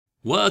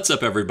What's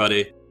up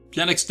everybody?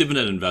 Gen X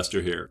Dividend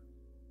Investor here.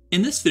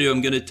 In this video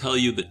I'm going to tell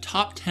you the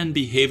top 10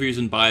 behaviors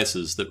and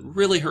biases that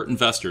really hurt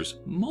investors,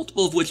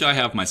 multiple of which I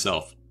have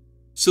myself.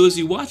 So as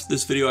you watch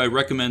this video I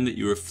recommend that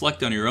you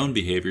reflect on your own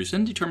behaviors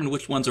and determine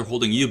which ones are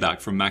holding you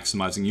back from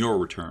maximizing your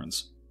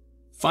returns.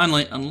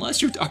 Finally,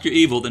 unless you're Dr.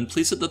 Evil, then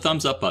please hit the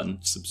thumbs up button,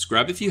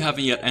 subscribe if you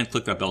haven't yet, and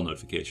click that bell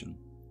notification.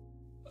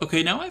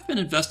 Okay, now I've been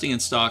investing in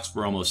stocks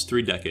for almost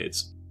 3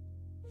 decades.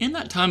 In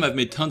that time I've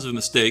made tons of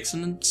mistakes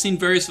and seen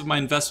various of my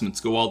investments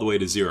go all the way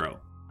to zero.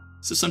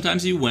 So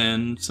sometimes you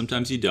win,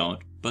 sometimes you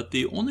don't, but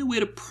the only way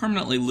to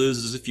permanently lose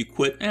is if you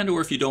quit and/or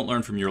if you don't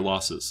learn from your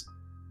losses.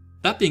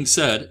 That being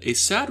said, a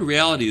sad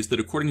reality is that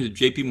according to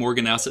JP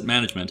Morgan Asset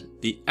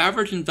Management, the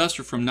average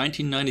investor from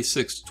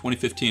 1996 to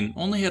 2015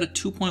 only had a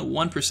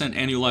 2.1%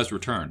 annualized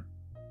return.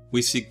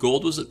 We see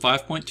gold was at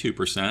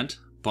 5.2%,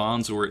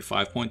 bonds were at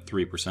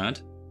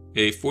 5.3%,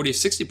 a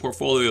 40-60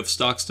 portfolio of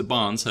stocks to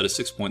bonds had a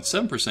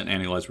 6.7%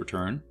 annualized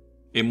return,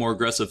 a more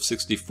aggressive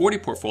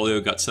 60-40 portfolio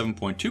got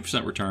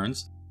 7.2%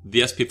 returns,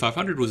 the SP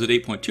 500 was at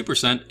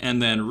 8.2%, and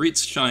then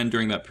REITs shined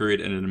during that period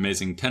at an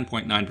amazing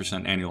 10.9%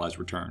 annualized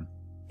return.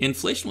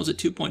 Inflation was at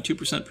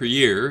 2.2% per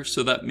year,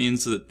 so that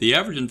means that the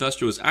average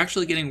investor was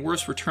actually getting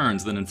worse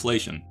returns than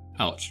inflation.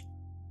 Ouch.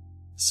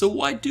 So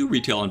why do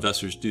retail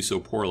investors do so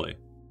poorly?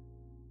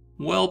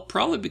 Well,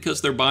 probably because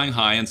they're buying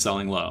high and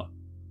selling low.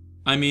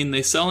 I mean,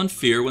 they sell in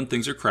fear when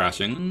things are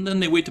crashing, and then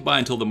they wait to buy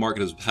until the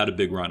market has had a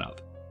big run up.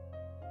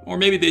 Or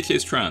maybe they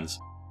chase trends.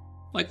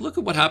 Like, look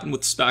at what happened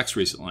with SPACs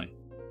recently.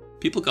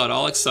 People got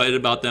all excited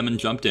about them and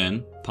jumped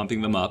in,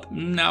 pumping them up.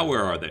 Now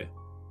where are they?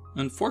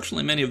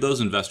 Unfortunately, many of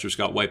those investors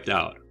got wiped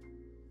out.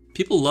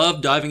 People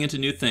love diving into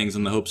new things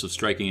in the hopes of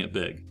striking it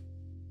big.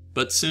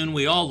 But soon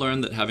we all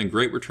learn that having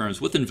great returns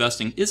with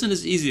investing isn't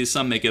as easy as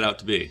some make it out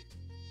to be.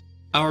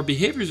 Our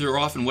behaviors are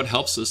often what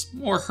helps us,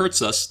 or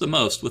hurts us, the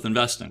most with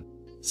investing.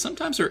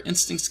 Sometimes our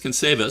instincts can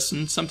save us,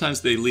 and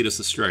sometimes they lead us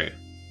astray.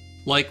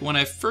 Like when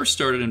I first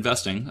started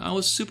investing, I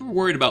was super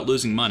worried about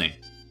losing money.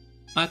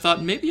 I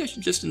thought maybe I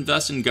should just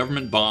invest in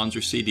government bonds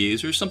or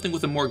CDs or something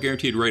with a more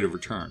guaranteed rate of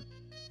return.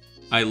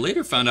 I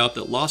later found out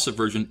that loss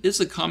aversion is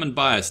a common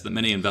bias that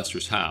many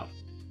investors have.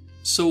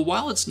 So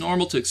while it's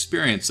normal to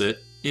experience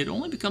it, it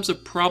only becomes a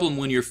problem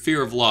when your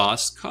fear of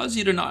loss causes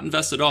you to not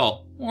invest at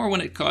all, or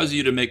when it causes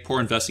you to make poor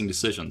investing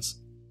decisions.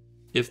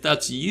 If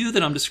that's you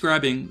that I'm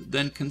describing,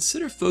 then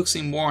consider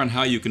focusing more on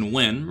how you can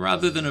win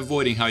rather than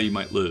avoiding how you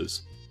might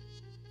lose.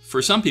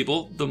 For some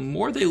people, the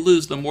more they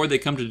lose, the more they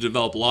come to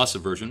develop loss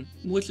aversion,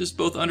 which is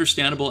both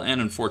understandable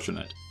and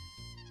unfortunate.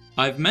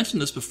 I've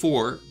mentioned this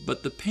before,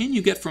 but the pain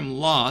you get from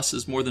loss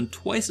is more than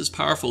twice as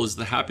powerful as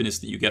the happiness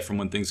that you get from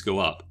when things go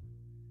up.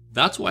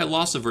 That's why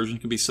loss aversion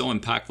can be so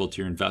impactful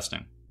to your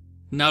investing.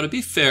 Now, to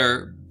be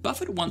fair,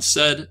 Buffett once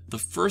said, the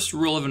first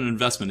rule of an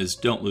investment is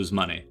don't lose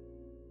money.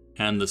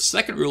 And the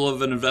second rule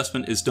of an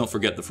investment is don't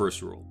forget the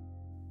first rule.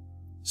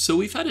 So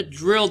we've had it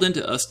drilled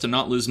into us to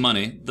not lose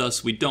money,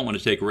 thus we don't want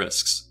to take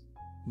risks.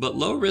 But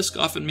low risk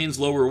often means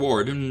low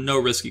reward, and no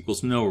risk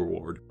equals no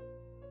reward.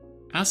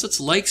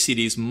 Assets like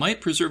CDs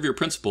might preserve your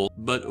principal,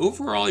 but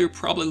overall you're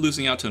probably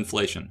losing out to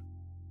inflation.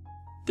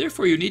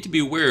 Therefore you need to be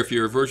aware if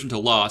your aversion to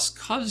loss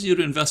causes you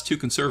to invest too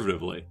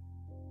conservatively.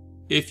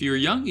 If you're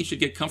young, you should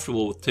get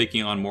comfortable with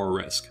taking on more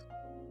risk.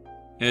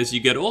 As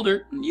you get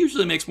older, it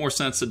usually makes more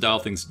sense to dial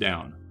things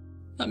down.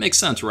 That makes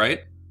sense,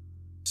 right?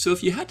 So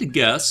if you had to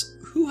guess,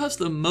 who has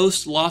the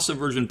most loss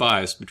aversion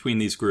bias between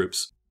these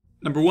groups?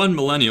 Number 1,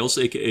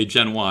 millennials, aka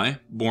Gen Y,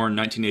 born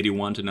 1981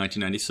 to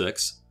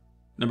 1996.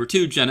 Number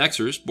 2, Gen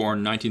Xers,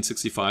 born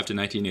 1965 to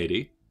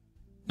 1980.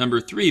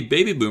 Number 3,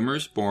 baby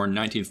boomers, born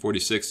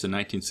 1946 to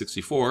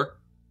 1964.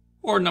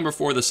 Or number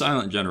 4, the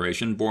silent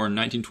generation, born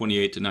 1928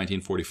 to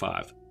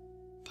 1945.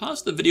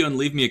 Pause the video and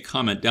leave me a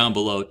comment down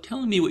below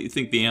telling me what you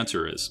think the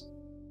answer is.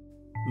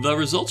 The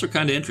results are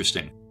kinda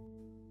interesting.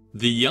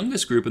 The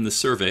youngest group in the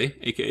survey,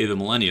 aka the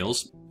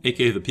millennials,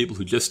 aka the people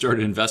who just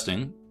started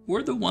investing,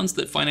 were the ones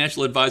that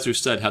financial advisors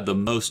said had the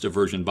most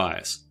aversion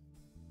bias.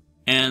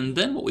 And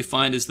then what we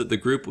find is that the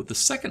group with the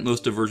second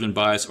most aversion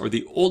bias are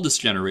the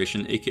oldest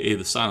generation, aka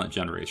the silent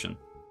generation.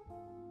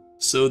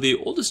 So the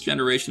oldest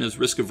generation is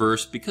risk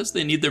averse because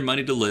they need their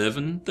money to live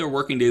and their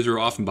working days are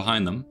often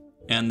behind them.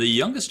 And the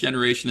youngest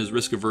generation is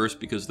risk averse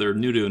because they're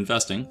new to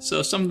investing,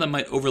 so some of them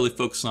might overly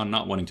focus on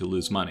not wanting to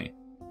lose money.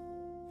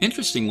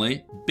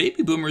 Interestingly,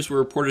 baby boomers were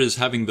reported as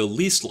having the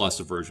least loss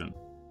aversion.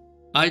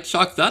 I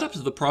chalk that up to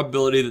the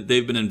probability that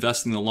they've been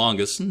investing the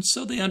longest, and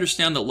so they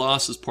understand that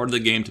loss is part of the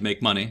game to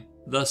make money,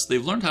 thus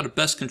they've learned how to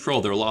best control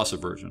their loss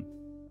aversion.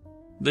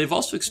 They've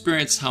also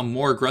experienced how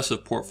more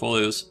aggressive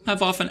portfolios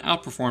have often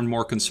outperformed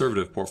more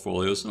conservative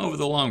portfolios over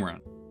the long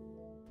run.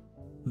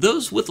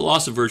 Those with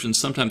loss aversion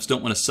sometimes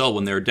don't want to sell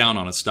when they're down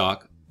on a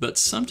stock, but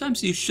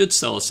sometimes you should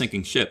sell a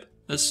sinking ship,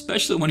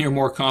 especially when you're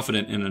more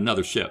confident in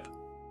another ship.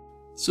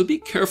 So be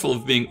careful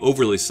of being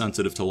overly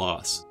sensitive to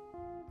loss.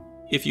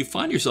 If you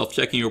find yourself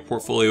checking your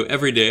portfolio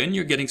every day and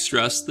you're getting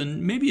stressed,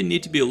 then maybe you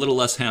need to be a little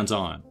less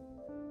hands-on.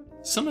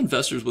 Some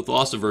investors with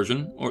loss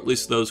aversion, or at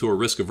least those who are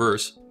risk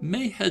averse,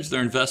 may hedge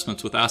their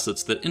investments with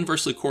assets that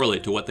inversely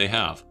correlate to what they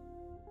have.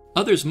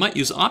 Others might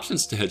use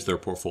options to hedge their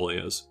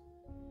portfolios.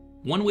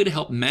 One way to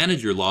help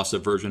manage your loss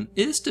aversion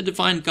is to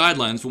define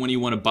guidelines for when you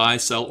want to buy,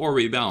 sell, or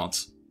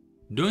rebalance.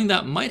 Doing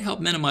that might help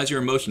minimize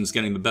your emotions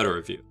getting the better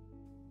of you.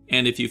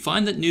 And if you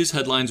find that news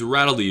headlines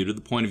rattle you to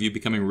the point of you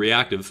becoming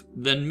reactive,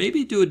 then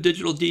maybe do a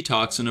digital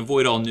detox and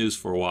avoid all news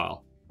for a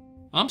while.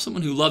 I'm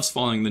someone who loves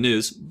following the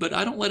news, but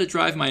I don't let it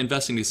drive my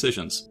investing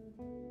decisions.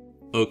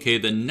 Okay,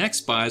 the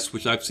next bias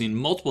which I've seen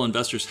multiple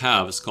investors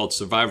have is called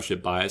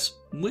survivorship bias,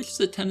 which is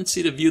a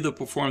tendency to view the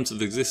performance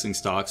of existing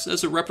stocks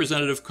as a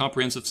representative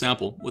comprehensive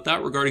sample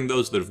without regarding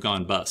those that have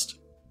gone bust.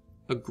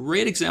 A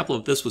great example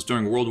of this was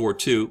during World War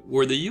II,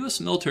 where the US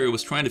military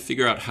was trying to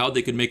figure out how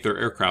they could make their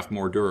aircraft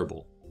more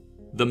durable.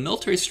 The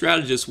military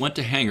strategists went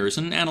to hangars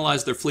and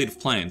analyzed their fleet of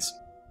planes.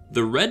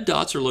 The red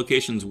dots are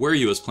locations where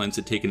US planes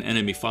had taken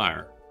enemy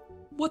fire.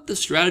 What the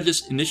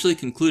strategists initially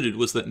concluded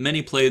was that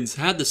many planes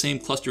had the same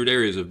clustered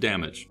areas of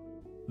damage.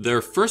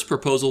 Their first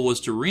proposal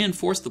was to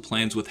reinforce the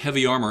planes with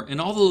heavy armor in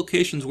all the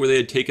locations where they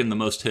had taken the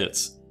most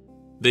hits.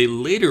 They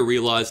later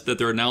realized that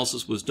their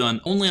analysis was done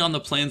only on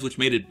the planes which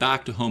made it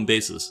back to home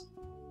bases.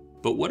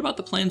 But what about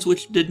the planes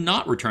which did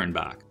not return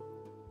back?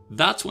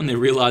 That's when they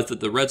realized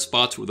that the red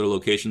spots were their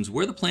locations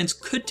where the planes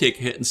could take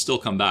a hit and still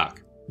come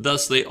back.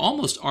 Thus, they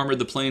almost armored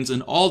the planes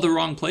in all the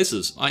wrong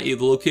places, i.e.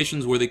 the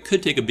locations where they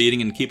could take a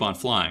beating and keep on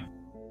flying.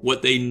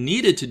 What they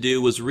needed to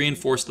do was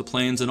reinforce the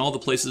planes in all the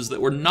places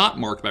that were not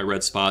marked by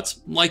red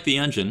spots, like the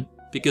engine,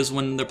 because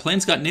when their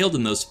planes got nailed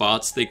in those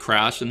spots, they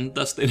crashed and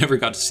thus they never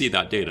got to see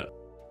that data.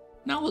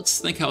 Now let's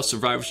think how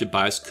survivorship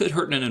bias could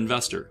hurt an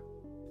investor.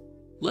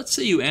 Let's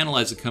say you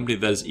analyze a company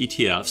that has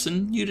ETFs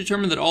and you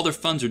determine that all their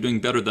funds are doing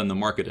better than the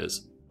market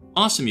is.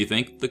 Awesome, you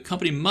think. The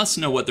company must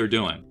know what they're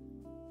doing.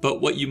 But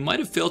what you might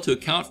have failed to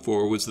account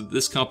for was that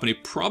this company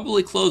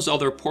probably closed all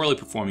their poorly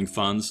performing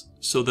funds,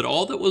 so that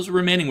all that was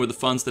remaining were the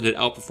funds that had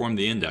outperformed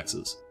the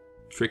indexes.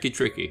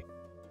 Tricky.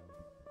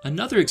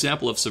 Another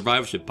example of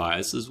survivorship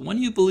bias is when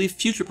you believe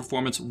future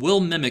performance will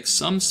mimic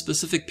some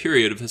specific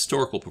period of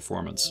historical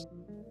performance.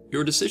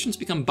 Your decisions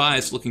become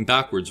biased looking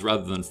backwards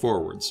rather than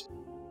forwards.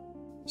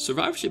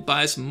 Survivorship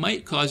bias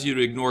might cause you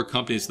to ignore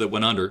companies that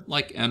went under,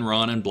 like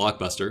Enron and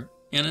Blockbuster,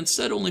 and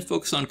instead only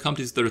focus on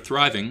companies that are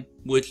thriving,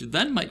 which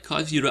then might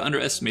cause you to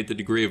underestimate the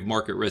degree of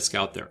market risk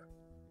out there.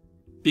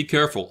 Be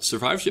careful,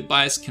 survivorship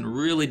bias can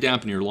really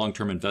dampen your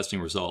long-term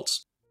investing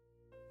results.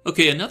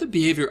 Okay, another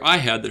behavior I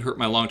had that hurt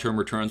my long-term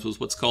returns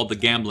was what's called the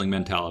gambling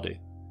mentality.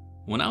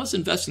 When I was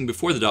investing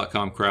before the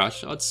dot-com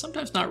crash, I would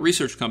sometimes not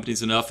research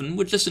companies enough and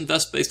would just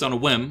invest based on a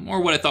whim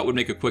or what I thought would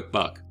make a quick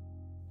buck.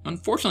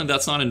 Unfortunately,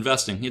 that's not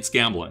investing, it's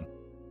gambling.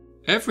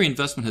 Every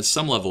investment has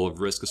some level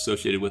of risk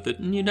associated with it,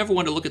 and you never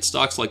want to look at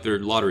stocks like they're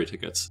lottery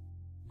tickets.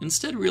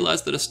 Instead,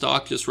 realize that a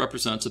stock just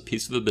represents a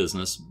piece of a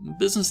business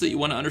that you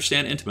want to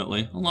understand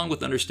intimately, along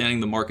with understanding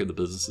the market the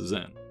business is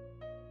in.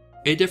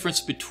 A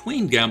difference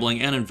between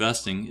gambling and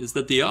investing is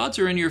that the odds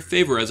are in your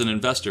favor as an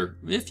investor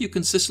if you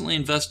consistently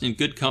invest in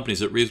good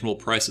companies at reasonable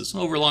prices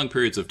over long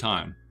periods of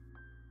time.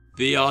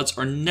 The odds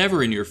are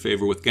never in your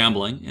favor with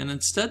gambling, and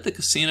instead the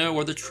casino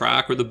or the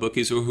track or the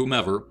bookies or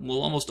whomever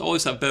will almost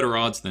always have better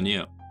odds than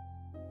you.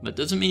 That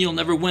doesn't mean you'll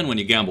never win when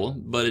you gamble,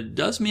 but it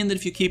does mean that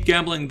if you keep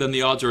gambling, then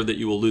the odds are that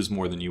you will lose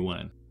more than you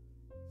win.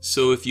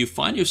 So if you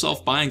find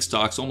yourself buying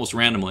stocks almost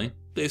randomly,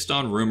 based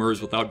on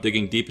rumors without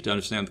digging deep to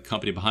understand the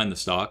company behind the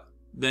stock,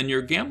 then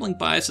your gambling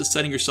bias is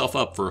setting yourself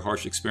up for a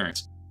harsh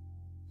experience.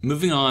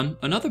 Moving on,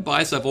 another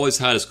bias I've always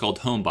had is called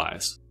home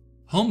bias.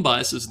 Home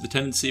bias is the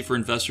tendency for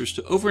investors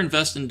to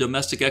overinvest in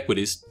domestic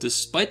equities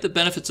despite the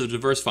benefits of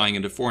diversifying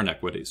into foreign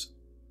equities.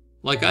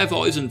 Like I've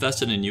always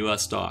invested in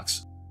US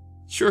stocks.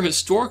 Sure,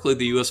 historically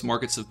the US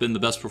markets have been the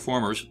best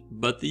performers,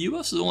 but the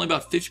US is only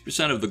about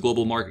 50% of the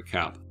global market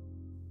cap.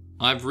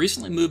 I've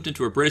recently moved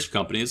into a British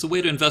company as a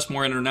way to invest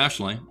more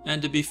internationally,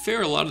 and to be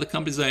fair, a lot of the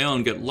companies I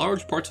own get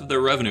large parts of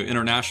their revenue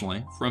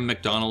internationally, from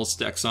McDonald's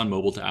to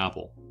ExxonMobil to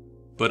Apple.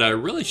 But I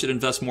really should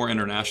invest more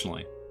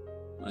internationally.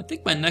 I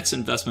think my next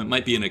investment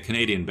might be in a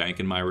Canadian bank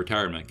in my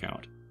retirement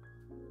account.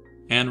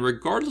 And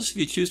regardless if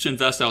you choose to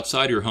invest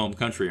outside your home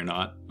country or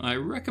not, I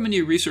recommend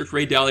you research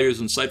Ray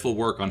Dalio's insightful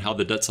work on how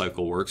the debt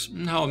cycle works,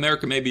 and how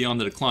America may be on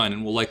the decline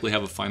and will likely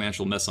have a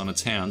financial mess on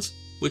its hands,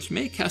 which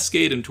may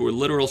cascade into a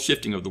literal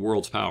shifting of the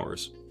world's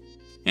powers.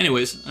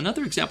 Anyways,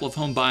 another example of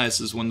home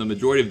bias is when the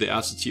majority of the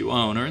assets you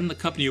own are in the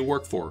company you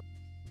work for.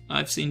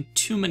 I've seen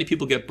too many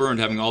people get burned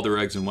having all their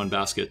eggs in one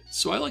basket,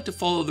 so I like to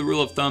follow the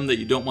rule of thumb that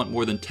you don't want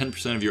more than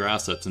 10% of your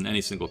assets in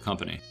any single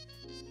company.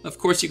 Of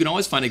course, you can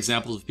always find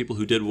examples of people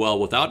who did well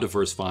without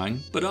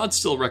diversifying, but I'd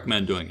still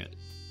recommend doing it.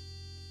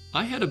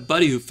 I had a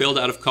buddy who failed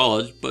out of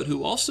college, but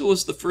who also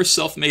was the first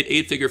self-made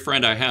 8-figure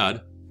friend I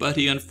had, but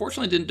he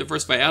unfortunately didn't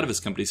diversify out of his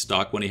company's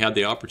stock when he had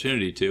the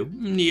opportunity to,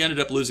 and he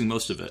ended up losing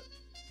most of it.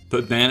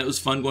 But man, it was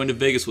fun going to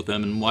Vegas with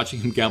him and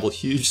watching him gamble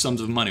huge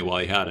sums of money while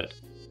he had it.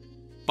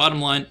 Bottom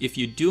line, if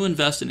you do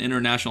invest in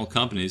international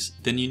companies,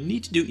 then you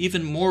need to do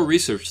even more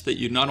research so that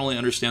you not only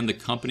understand the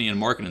company and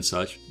market and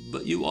such,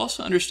 but you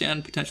also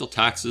understand potential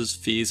taxes,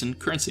 fees, and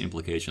currency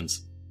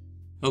implications.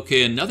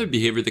 Okay, another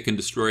behavior that can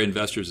destroy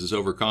investors is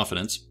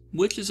overconfidence,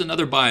 which is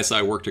another bias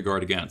I work to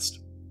guard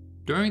against.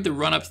 During the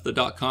run-up to the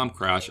dot-com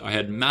crash, I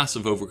had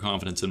massive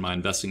overconfidence in my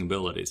investing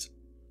abilities.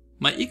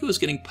 My ego was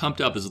getting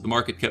pumped up as the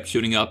market kept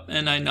shooting up,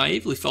 and I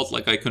naively felt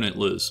like I couldn't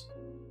lose.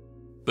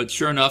 But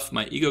sure enough,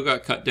 my ego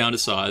got cut down to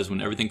size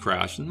when everything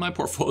crashed and my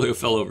portfolio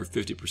fell over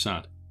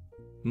 50%.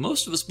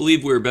 Most of us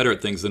believe we're better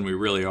at things than we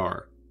really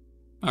are.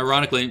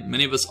 Ironically,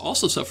 many of us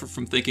also suffer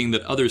from thinking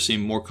that others seem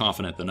more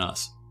confident than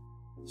us.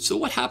 So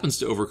what happens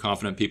to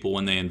overconfident people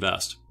when they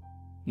invest?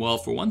 Well,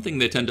 for one thing,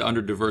 they tend to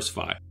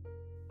under-diversify.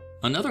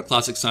 Another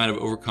classic sign of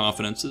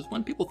overconfidence is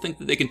when people think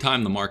that they can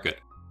time the market.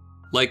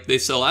 Like they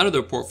sell out of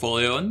their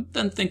portfolio and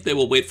then think they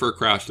will wait for a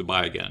crash to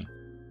buy again.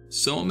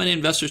 So many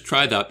investors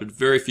try that, but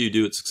very few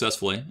do it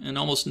successfully, and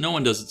almost no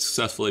one does it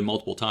successfully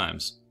multiple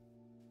times.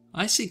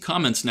 I see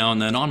comments now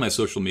and then on my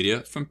social media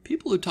from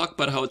people who talk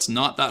about how it's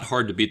not that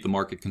hard to beat the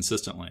market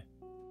consistently.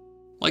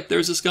 Like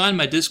there's this guy in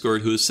my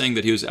Discord who is saying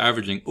that he was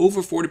averaging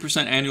over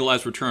 40%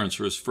 annualized returns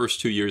for his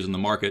first 2 years in the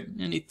market,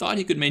 and he thought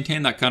he could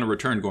maintain that kind of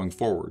return going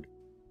forward.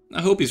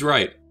 I hope he's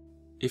right.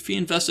 If he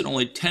invested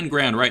only 10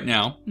 grand right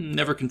now,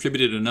 never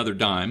contributed another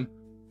dime,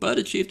 but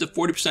achieved a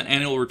 40%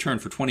 annual return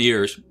for 20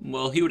 years,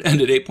 well, he would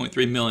end at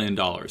 $8.3 million.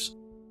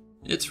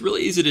 It's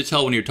really easy to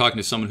tell when you're talking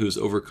to someone who's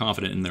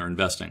overconfident in their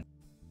investing.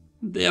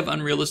 They have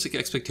unrealistic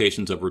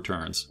expectations of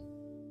returns.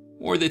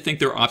 Or they think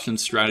their option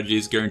strategy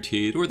is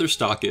guaranteed, or their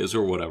stock is,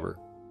 or whatever.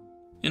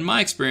 In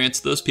my experience,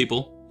 those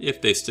people,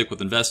 if they stick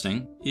with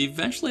investing,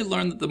 eventually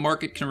learn that the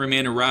market can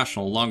remain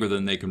irrational longer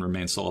than they can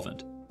remain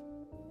solvent.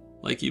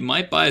 Like you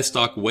might buy a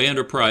stock way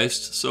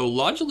underpriced, so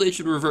logically it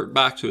should revert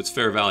back to its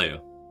fair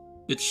value.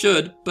 It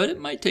should, but it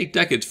might take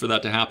decades for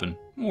that to happen,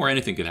 or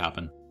anything could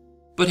happen.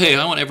 But hey,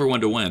 I want everyone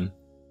to win.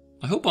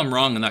 I hope I'm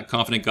wrong and that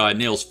confident guy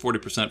nails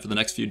 40% for the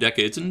next few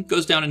decades and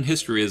goes down in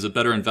history as a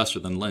better investor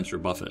than Lynch or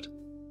Buffett.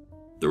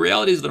 The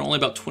reality is that only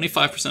about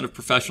 25% of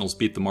professionals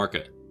beat the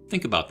market.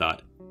 Think about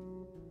that.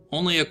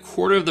 Only a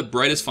quarter of the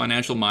brightest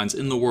financial minds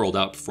in the world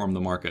outperform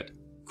the market.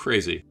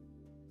 Crazy.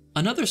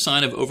 Another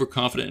sign of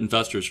overconfident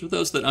investors are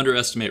those that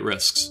underestimate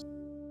risks.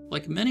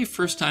 Like many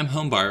first-time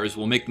homebuyers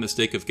will make the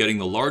mistake of getting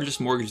the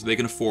largest mortgage they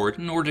can afford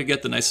in order to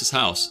get the nicest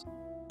house.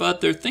 But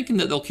they're thinking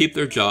that they'll keep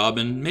their job,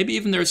 and maybe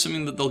even they're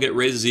assuming that they'll get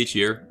raises each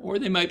year, or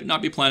they might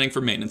not be planning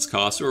for maintenance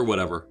costs or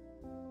whatever.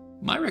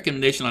 My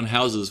recommendation on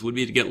houses would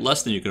be to get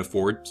less than you can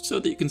afford so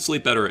that you can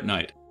sleep better at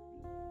night.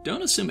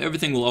 Don't assume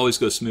everything will always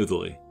go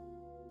smoothly.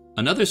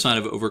 Another sign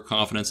of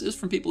overconfidence is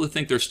from people who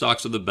think their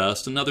stocks are the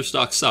best and other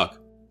stocks suck.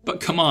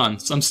 But come on,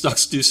 some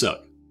stocks do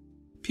suck.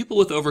 People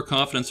with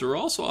overconfidence are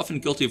also often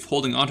guilty of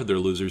holding onto their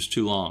losers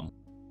too long.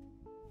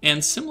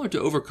 And similar to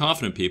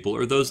overconfident people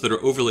are those that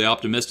are overly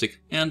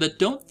optimistic and that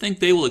don't think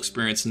they will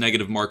experience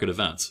negative market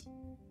events.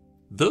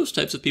 Those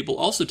types of people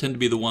also tend to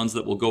be the ones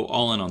that will go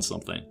all in on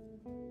something.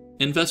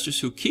 Investors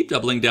who keep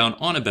doubling down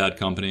on a bad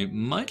company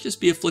might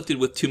just be afflicted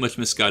with too much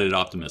misguided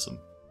optimism.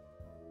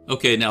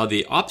 Okay, now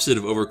the opposite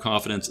of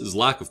overconfidence is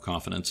lack of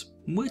confidence,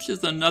 which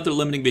is another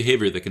limiting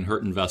behavior that can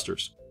hurt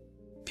investors.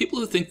 People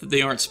who think that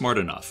they aren't smart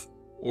enough,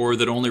 or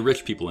that only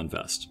rich people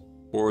invest,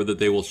 or that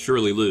they will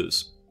surely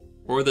lose,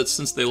 or that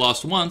since they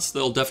lost once,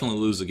 they'll definitely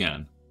lose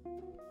again.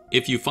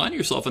 If you find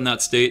yourself in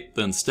that state,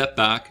 then step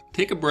back,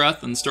 take a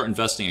breath, and start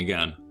investing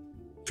again.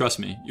 Trust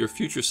me, your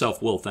future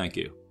self will thank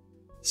you.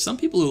 Some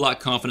people who lack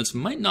confidence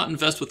might not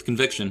invest with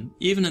conviction,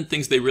 even in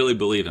things they really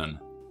believe in.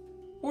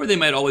 Or they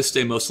might always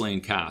stay mostly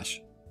in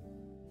cash.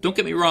 Don't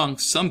get me wrong,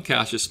 some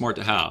cash is smart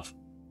to have.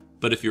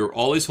 But if you're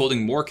always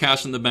holding more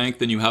cash in the bank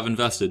than you have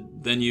invested,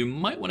 then you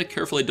might want to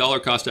carefully dollar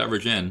cost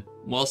average in,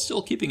 while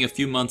still keeping a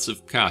few months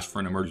of cash for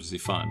an emergency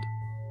fund.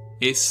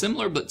 A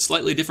similar but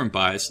slightly different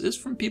bias is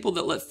from people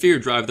that let fear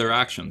drive their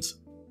actions.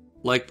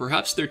 Like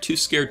perhaps they're too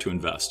scared to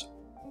invest.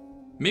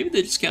 Maybe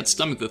they just can't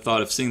stomach the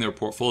thought of seeing their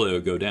portfolio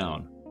go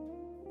down.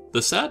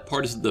 The sad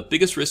part is that the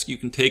biggest risk you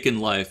can take in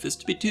life is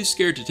to be too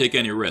scared to take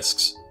any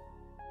risks.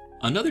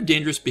 Another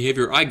dangerous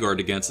behavior I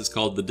guard against is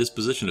called the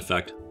disposition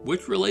effect,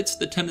 which relates to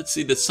the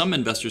tendency that some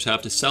investors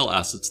have to sell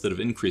assets that have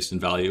increased in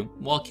value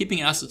while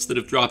keeping assets that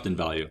have dropped in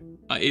value.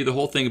 I.e., the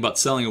whole thing about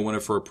selling a winner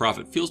for a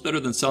profit feels better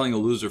than selling a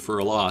loser for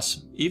a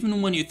loss,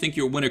 even when you think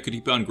your winner could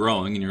keep on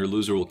growing and your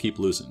loser will keep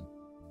losing.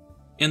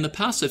 In the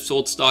past, I've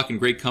sold stock in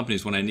great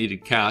companies when I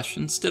needed cash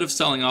instead of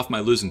selling off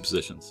my losing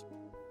positions.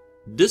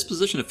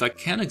 Disposition effect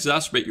can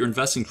exacerbate your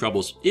investing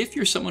troubles if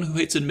you're someone who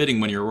hates admitting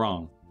when you're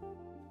wrong.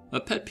 A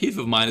pet peeve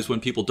of mine is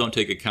when people don't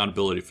take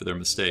accountability for their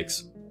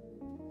mistakes.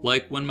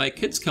 Like when my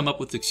kids come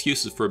up with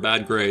excuses for a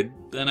bad grade,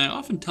 then I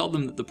often tell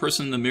them that the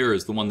person in the mirror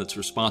is the one that's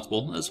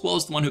responsible, as well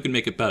as the one who can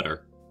make it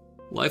better.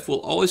 Life will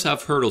always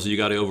have hurdles you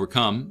gotta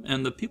overcome,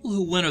 and the people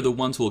who win are the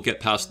ones who will get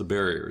past the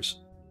barriers.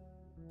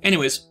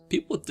 Anyways,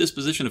 people with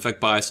disposition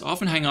effect bias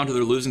often hang on to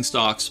their losing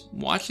stocks,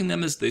 watching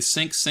them as they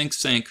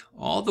sink,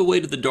 all the way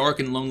to the dark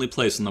and lonely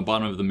place on the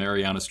bottom of the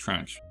Marianas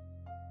Trench.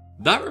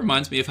 That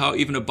reminds me of how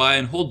even a buy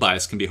and hold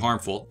bias can be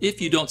harmful if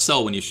you don't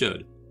sell when you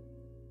should.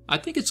 I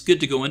think it's good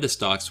to go into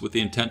stocks with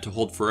the intent to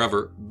hold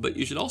forever, but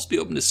you should also be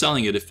open to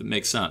selling it if it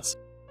makes sense.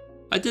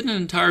 I did an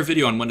entire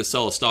video on when to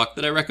sell a stock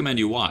that I recommend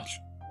you watch.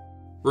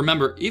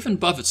 Remember, even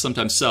Buffett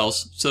sometimes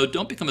sells, so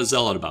don't become a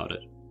zealot about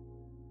it.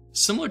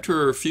 Similar to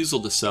a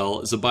refusal to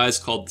sell is a bias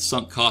called the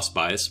sunk cost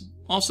bias,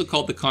 also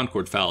called the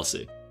Concorde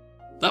fallacy.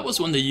 That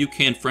was when the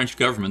UK and French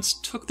governments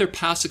took their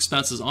past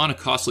expenses on a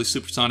costly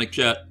supersonic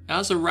jet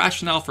as a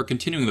rationale for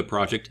continuing the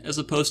project as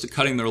opposed to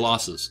cutting their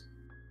losses.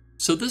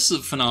 So this is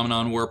a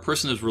phenomenon where a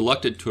person is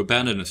reluctant to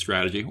abandon a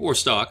strategy or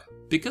stock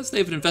because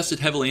they've invested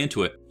heavily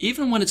into it,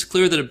 even when it's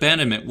clear that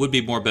abandonment would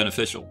be more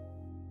beneficial.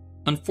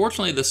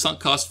 Unfortunately, the sunk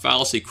cost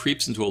fallacy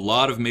creeps into a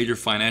lot of major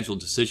financial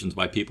decisions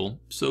by people,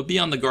 so be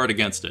on the guard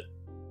against it.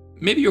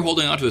 Maybe you're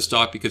holding onto a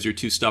stock because you're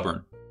too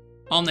stubborn.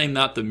 I'll name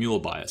that the mule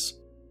bias.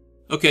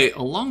 Okay,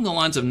 along the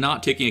lines of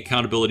not taking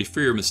accountability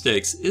for your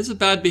mistakes is a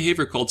bad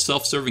behavior called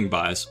self-serving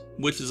bias,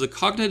 which is a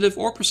cognitive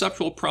or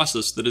perceptual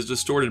process that is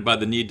distorted by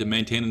the need to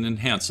maintain and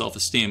enhance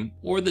self-esteem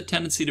or the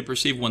tendency to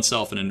perceive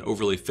oneself in an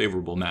overly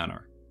favorable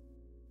manner.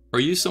 Are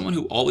you someone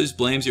who always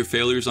blames your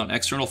failures on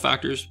external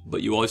factors,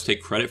 but you always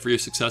take credit for your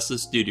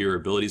successes due to your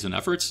abilities and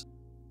efforts?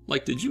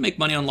 Like, did you make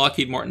money on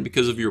Lockheed Martin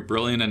because of your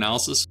brilliant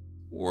analysis?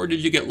 Or did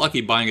you get lucky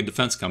buying a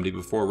defense company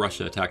before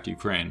Russia attacked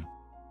Ukraine?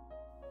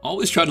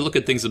 Always try to look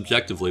at things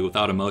objectively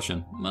without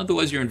emotion,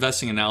 otherwise your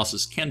investing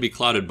analysis can be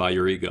clouded by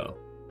your ego.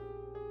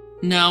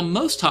 Now,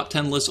 most top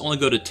 10 lists only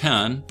go to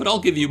 10, but I'll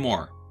give you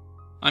more.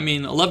 I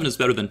mean, 11 is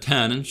better than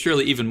 10, and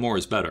surely even more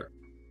is better.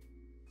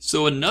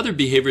 So another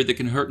behavior that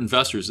can hurt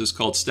investors is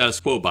called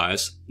status quo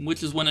bias,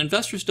 which is when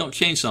investors don't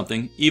change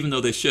something, even though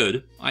they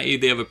should, i.e.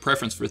 they have a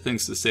preference for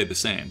things to stay the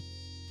same.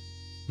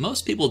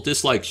 Most people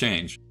dislike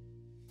change.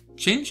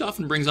 Change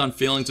often brings on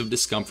feelings of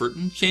discomfort,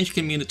 and change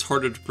can mean it's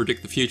harder to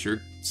predict the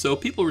future, so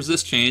people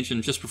resist change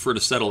and just prefer to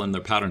settle in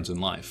their patterns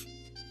in life.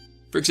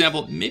 For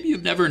example, maybe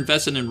you've never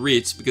invested in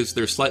REITs because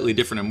they're slightly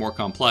different and more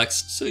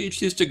complex, so you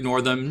choose to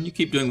ignore them and you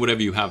keep doing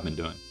whatever you have been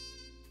doing.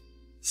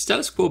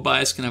 Status quo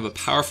bias can have a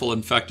powerful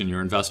effect in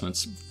your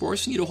investments,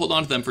 forcing you to hold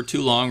on to them for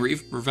too long or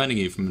even preventing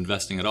you from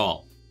investing at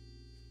all.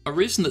 A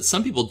reason that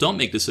some people don't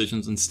make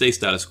decisions and stay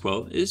status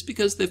quo is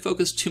because they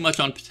focus too much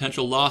on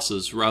potential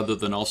losses rather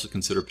than also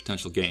consider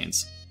potential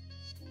gains.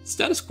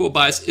 Status quo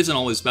bias isn't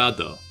always bad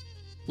though.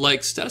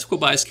 Like, status quo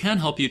bias can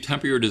help you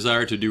temper your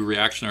desire to do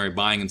reactionary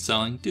buying and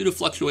selling due to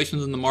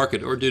fluctuations in the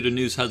market or due to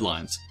news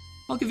headlines.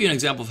 I'll give you an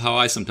example of how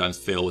I sometimes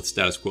fail with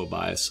status quo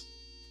bias.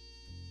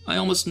 I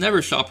almost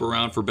never shop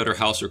around for better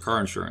house or car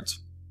insurance.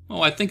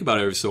 Oh, I think about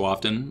it every so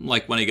often,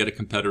 like when I get a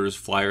competitor's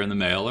flyer in the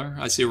mail or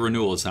I see a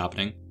renewal is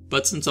happening.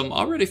 But since I'm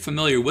already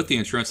familiar with the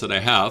insurance that I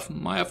have,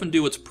 I often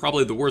do what's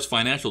probably the worst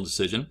financial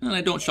decision, and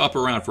I don't shop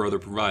around for other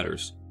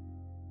providers.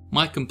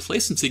 My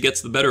complacency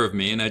gets the better of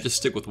me and I just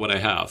stick with what I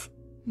have.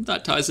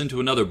 That ties into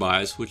another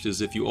bias, which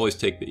is if you always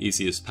take the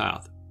easiest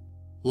path.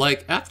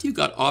 Like, after you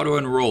got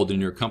auto-enrolled in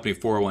your company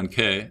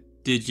 401k,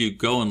 did you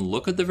go and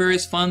look at the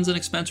various funds and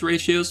expense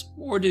ratios,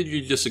 or did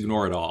you just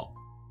ignore it all?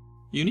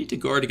 You need to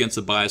guard against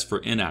the bias for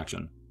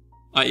inaction,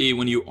 i.e.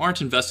 when you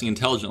aren't investing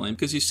intelligently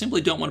because you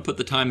simply don't want to put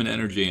the time and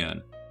energy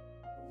in.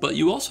 But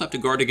you also have to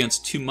guard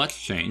against too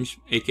much change,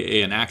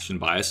 aka an action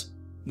bias,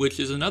 which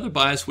is another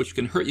bias which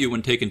can hurt you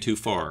when taken too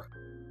far.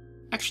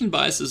 Action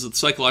bias is a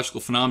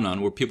psychological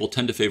phenomenon where people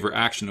tend to favor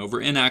action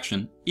over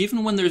inaction,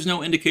 even when there's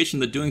no indication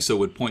that doing so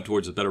would point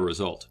towards a better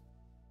result.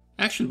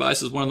 Action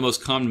bias is one of the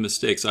most common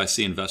mistakes I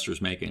see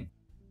investors making.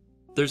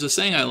 There's a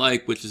saying I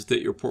like, which is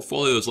that your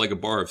portfolio is like a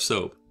bar of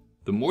soap.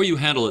 The more you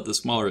handle it, the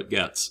smaller it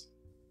gets.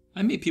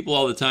 I meet people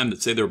all the time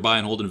that say they're buy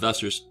and hold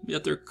investors,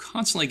 yet they're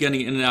constantly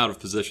getting in and out of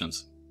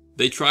positions.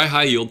 They try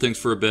high yield things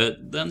for a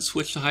bit, then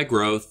switch to high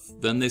growth,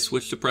 then they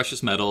switch to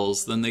precious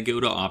metals, then they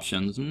go to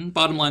options, and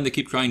bottom line they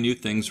keep trying new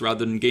things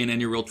rather than gain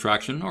any real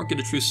traction or get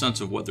a true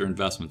sense of what their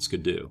investments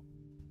could do.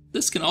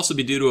 This can also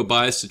be due to a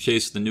bias to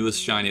chase the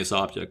newest, shiniest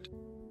object.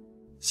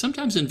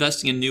 Sometimes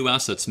investing in new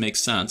assets makes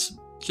sense,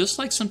 just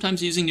like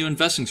sometimes using new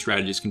investing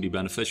strategies can be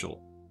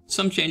beneficial.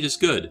 Some change is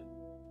good,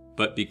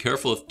 but be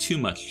careful of too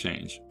much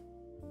change.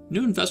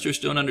 New investors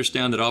don't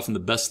understand that often the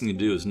best thing to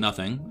do is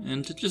nothing,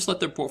 and to just let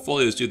their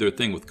portfolios do their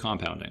thing with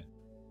compounding.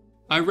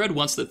 I read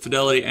once that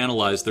Fidelity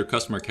analyzed their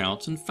customer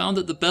accounts and found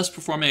that the best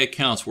performing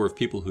accounts were of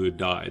people who had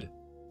died.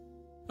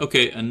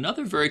 Okay,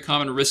 another very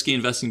common risky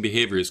investing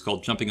behavior is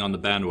called jumping on the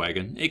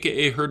bandwagon,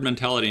 aka herd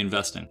mentality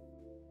investing.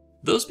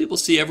 Those people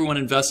see everyone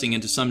investing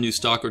into some new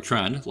stock or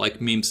trend,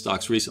 like meme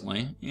stocks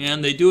recently,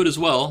 and they do it as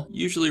well,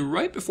 usually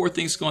right before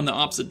things go in the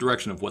opposite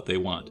direction of what they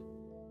want.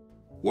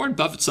 Warren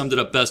Buffett summed it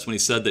up best when he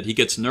said that he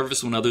gets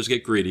nervous when others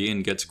get greedy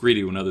and gets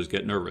greedy when others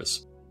get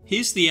nervous.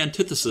 He's the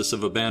antithesis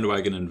of a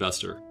bandwagon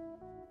investor.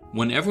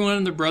 When everyone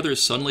and their brother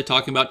is suddenly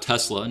talking about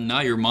Tesla and now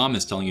your mom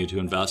is telling you to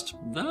invest,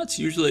 that's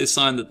usually a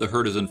sign that the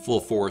herd is in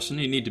full force and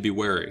you need to be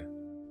wary.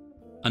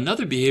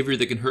 Another behavior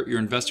that can hurt your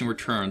investing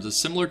returns is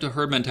similar to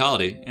herd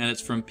mentality, and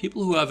it's from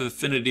people who have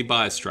affinity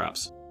bias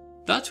traps.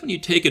 That's when you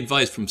take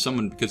advice from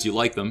someone because you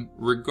like them,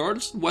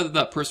 regardless of whether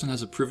that person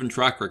has a proven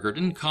track record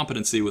and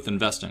competency with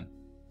investing.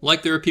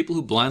 Like there are people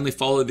who blindly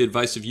follow the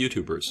advice of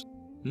YouTubers.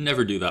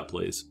 Never do that,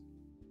 please.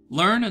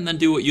 Learn and then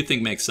do what you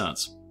think makes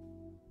sense.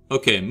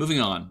 Okay,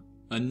 moving on.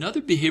 Another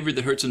behavior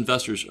that hurts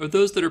investors are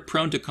those that are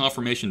prone to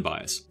confirmation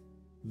bias.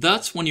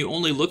 That's when you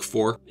only look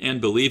for, and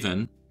believe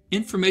in,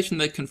 information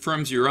that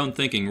confirms your own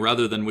thinking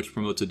rather than which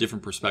promotes a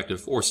different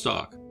perspective or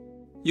stock.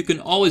 You can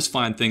always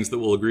find things that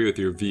will agree with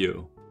your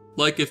view.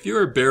 Like if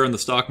you're a bear in the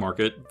stock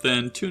market,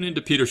 then tune into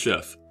Peter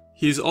Schiff.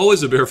 He's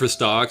always a bear for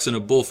stocks and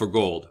a bull for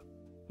gold.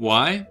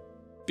 Why?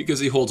 Because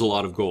he holds a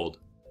lot of gold.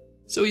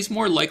 So he's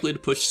more likely to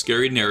push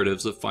scary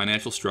narratives of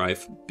financial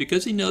strife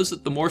because he knows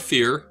that the more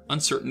fear,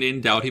 uncertainty,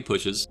 and doubt he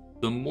pushes,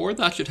 the more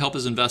that should help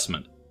his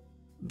investment.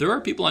 There are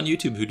people on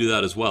YouTube who do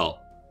that as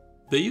well.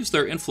 They use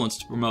their influence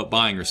to promote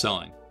buying or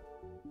selling.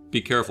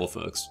 Be careful,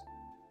 folks.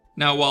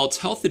 Now, while it's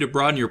healthy to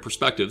broaden your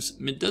perspectives,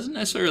 it doesn't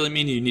necessarily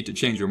mean you need to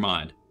change your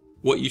mind.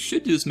 What you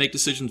should do is make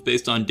decisions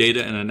based on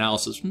data and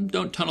analysis, and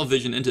don't tunnel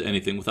vision into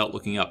anything without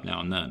looking up now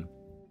and then.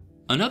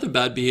 Another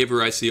bad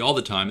behavior I see all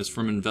the time is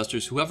from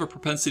investors who have a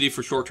propensity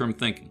for short-term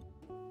thinking.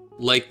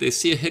 Like they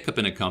see a hiccup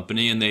in a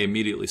company and they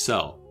immediately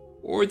sell.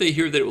 Or they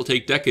hear that it will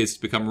take decades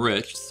to become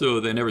rich, so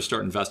they never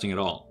start investing at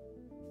all.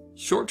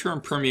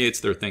 Short-term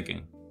permeates their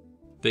thinking.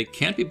 They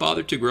can't be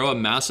bothered to grow a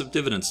massive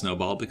dividend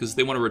snowball because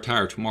they want to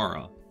retire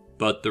tomorrow.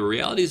 But the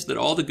reality is that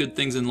all the good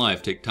things in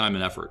life take time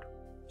and effort.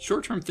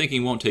 Short-term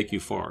thinking won't take you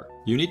far.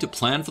 You need to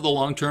plan for the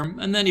long term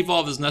and then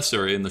evolve as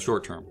necessary in the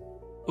short term.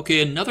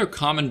 Okay, another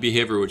common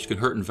behavior which can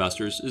hurt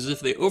investors is if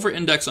they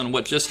over-index on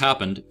what just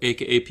happened,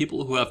 aka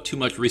people who have too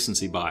much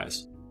recency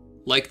bias.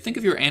 Like, think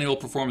of your annual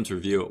performance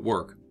review at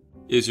work.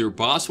 Is your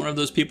boss one of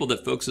those people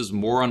that focuses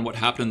more on what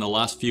happened in the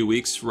last few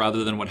weeks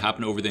rather than what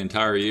happened over the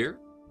entire year?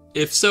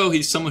 If so,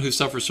 he's someone who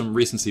suffers from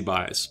recency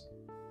bias.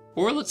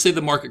 Or let's say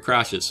the market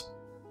crashes.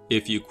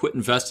 If you quit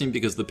investing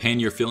because the pain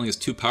you're feeling is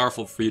too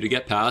powerful for you to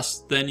get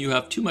past, then you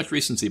have too much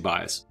recency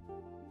bias.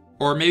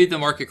 Or maybe the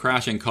market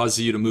crashing causes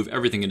you to move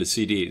everything into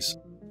CDs.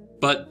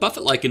 But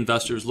Buffett-like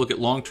investors look at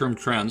long-term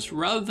trends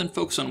rather than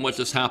focus on what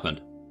just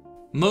happened.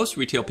 Most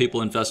retail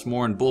people invest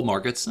more in bull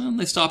markets and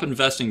they stop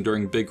investing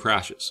during big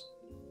crashes.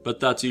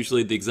 But that's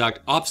usually the exact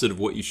opposite of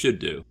what you should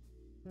do.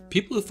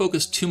 People who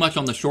focus too much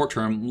on the short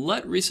term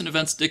let recent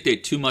events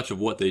dictate too much of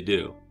what they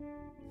do.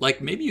 Like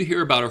maybe you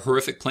hear about a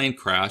horrific plane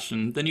crash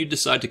and then you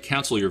decide to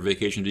cancel your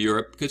vacation to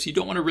Europe because you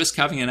don't want to risk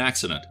having an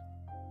accident.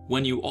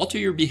 When you alter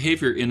your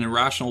behavior in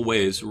irrational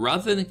ways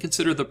rather than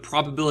consider the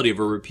probability of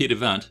a repeat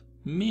event,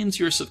 means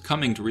you're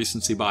succumbing to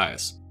recency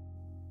bias.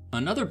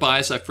 Another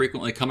bias I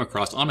frequently come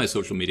across on my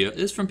social media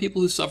is from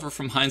people who suffer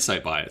from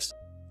hindsight bias.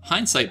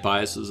 Hindsight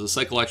bias is a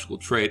psychological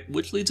trait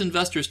which leads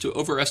investors to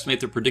overestimate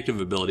their predictive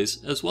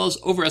abilities as well as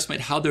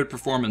overestimate how they would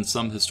perform in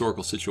some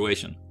historical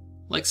situation.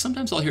 Like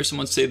sometimes I'll hear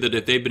someone say that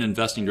if they'd been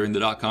investing during the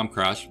dot-com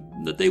crash,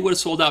 that they would have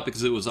sold out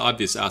because it was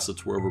obvious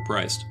assets were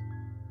overpriced.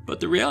 But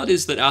the reality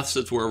is that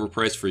assets were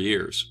overpriced for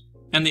years.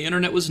 And the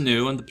internet was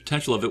new and the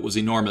potential of it was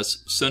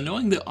enormous, so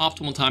knowing the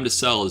optimal time to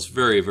sell is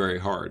very, very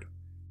hard.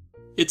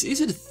 It's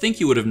easy to think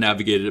you would have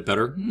navigated it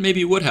better,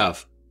 maybe you would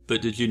have.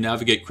 But did you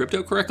navigate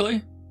crypto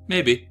correctly?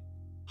 Maybe.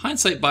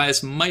 Hindsight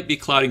bias might be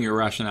clouding your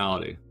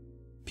rationality.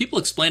 People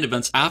explain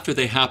events after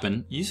they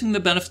happen using the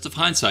benefits of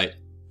hindsight,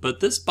 but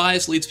this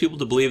bias leads people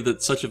to believe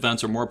that such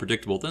events are more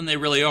predictable than they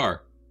really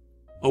are.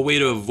 A way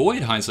to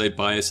avoid hindsight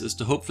bias is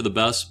to hope for the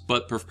best,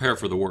 but prepare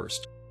for the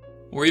worst.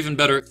 Or even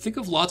better, think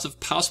of lots of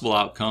possible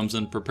outcomes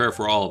and prepare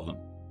for all of them.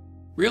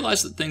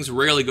 Realize that things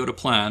rarely go to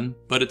plan,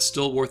 but it's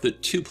still worth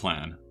it to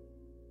plan.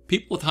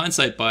 People with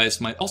hindsight bias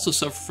might also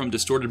suffer from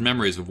distorted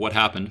memories of what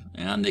happened,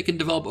 and they can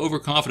develop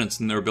overconfidence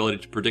in their ability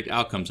to predict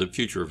outcomes of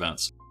future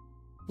events.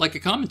 Like a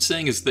common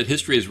saying is that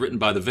history is written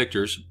by the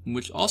victors,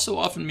 which also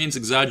often means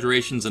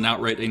exaggerations and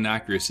outright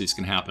inaccuracies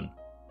can happen.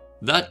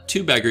 That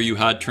 2-bagger you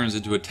had turns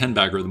into a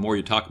 10-bagger the more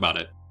you talk about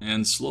it,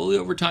 and slowly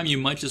over time you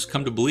might just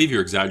come to believe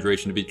your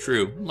exaggeration to be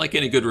true, like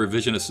any good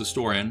revisionist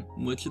historian,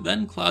 which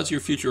then clouds your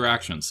future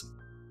actions.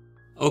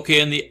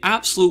 Okay, and the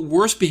absolute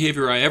worst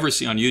behavior I ever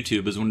see on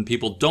YouTube is when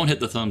people don't hit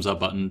the thumbs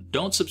up button,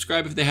 don't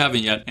subscribe if they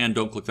haven't yet, and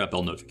don't click that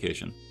bell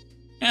notification.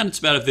 And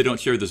it's bad if they don't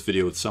share this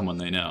video with someone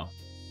they know.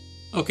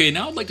 Okay,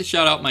 now I'd like to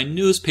shout out my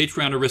newest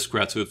Patreon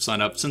aristocrats who have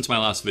signed up since my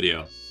last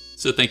video.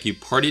 So thank you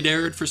Party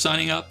Dared for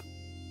signing up,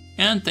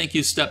 and thank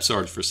you Step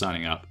Sarge for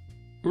signing up.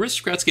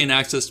 Aristocrats gain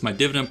access to my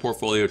dividend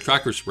portfolio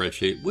tracker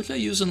spreadsheet, which I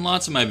use in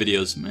lots of my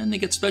videos, and they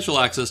get special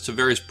access to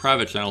various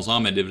private channels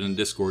on my dividend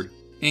Discord,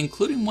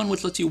 including one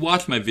which lets you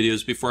watch my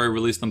videos before I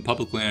release them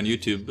publicly on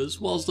YouTube, as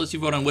well as lets you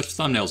vote on which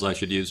thumbnails I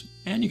should use,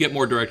 and you get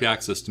more direct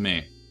access to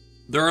me.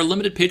 There are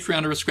limited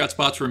Patreon Aristocrat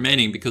spots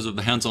remaining because of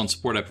the hands-on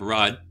support I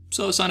provide,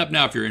 so sign up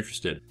now if you're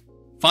interested.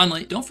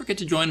 Finally, don't forget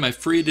to join my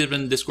free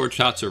dividend Discord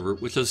chat server,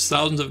 which has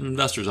thousands of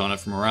investors on it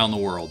from around the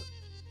world.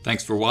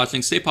 Thanks for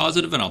watching, stay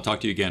positive, and I'll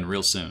talk to you again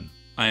real soon.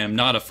 I am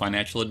not a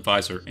financial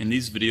advisor, and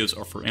these videos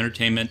are for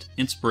entertainment,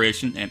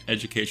 inspiration, and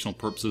educational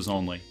purposes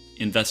only.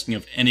 Investing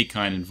of any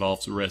kind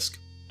involves risk.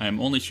 I am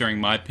only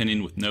sharing my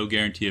opinion with no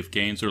guarantee of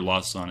gains or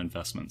losses on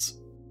investments.